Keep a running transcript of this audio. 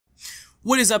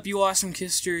What is up, you awesome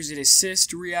kisters? It is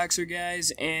CistReactZ,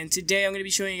 guys, and today I'm going to be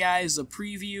showing you guys a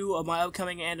preview of my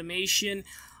upcoming animation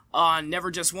on Never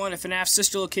Just One, a FNAF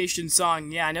Sister Location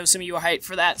song. Yeah, I know some of you are hyped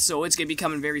for that, so it's going to be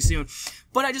coming very soon.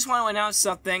 But I just want to announce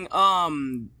something.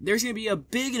 There's going to be a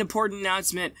big and important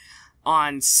announcement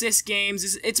on Cis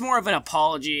Games. It's more of an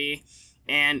apology,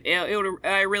 and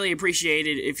I really appreciate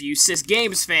it if you Cis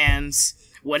Games fans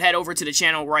would head over to the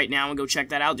channel right now and go check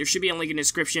that out. There should be a link in the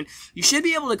description. You should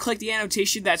be able to click the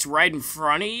annotation that's right in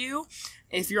front of you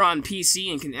if you're on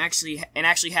PC and can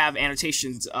actually have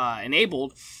annotations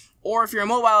enabled. Or if you're a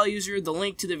mobile user, the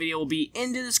link to the video will be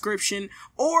in the description.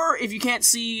 Or if you can't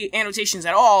see annotations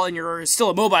at all and you're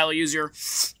still a mobile user,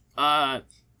 the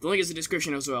link is in the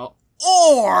description as well.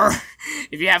 Or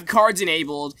if you have cards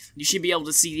enabled, you should be able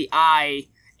to see the eye.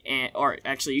 Or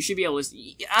actually, you should be able to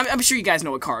see, I'm sure you guys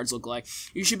know what cards look like.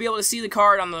 You should be able to see the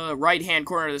card on the right-hand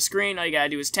corner of the screen. All you gotta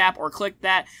do is tap or click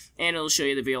that, and it'll show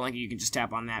you the video link, and you can just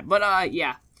tap on that. But,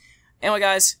 yeah. Anyway,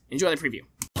 guys, enjoy the preview.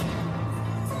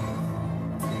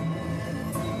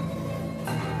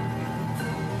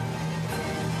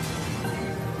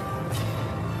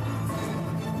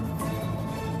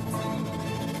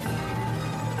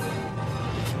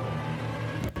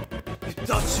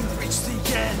 Thought you reached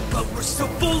the end, but we're still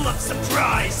full of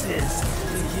surprises.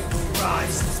 The evil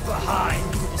rises behind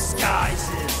new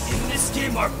disguises. In this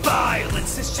game, our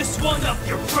violence is just one of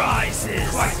your prizes.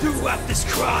 Cry throughout this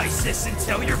crisis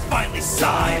until you're finally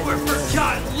signed. We're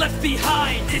forgotten, left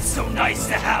behind. It's so nice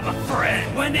to have a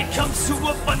friend. When it comes to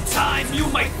a fun time, you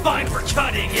might find we're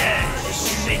cutting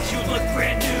edge. We make you look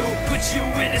brand new, put you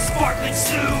in a sparkling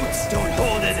suit. Don't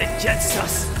hold it against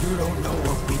us, you don't know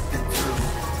what we've been through.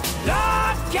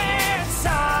 Lock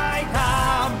inside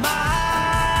our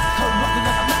mind. Come walking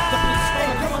like a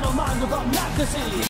masterpiece, criminal mind without magazine.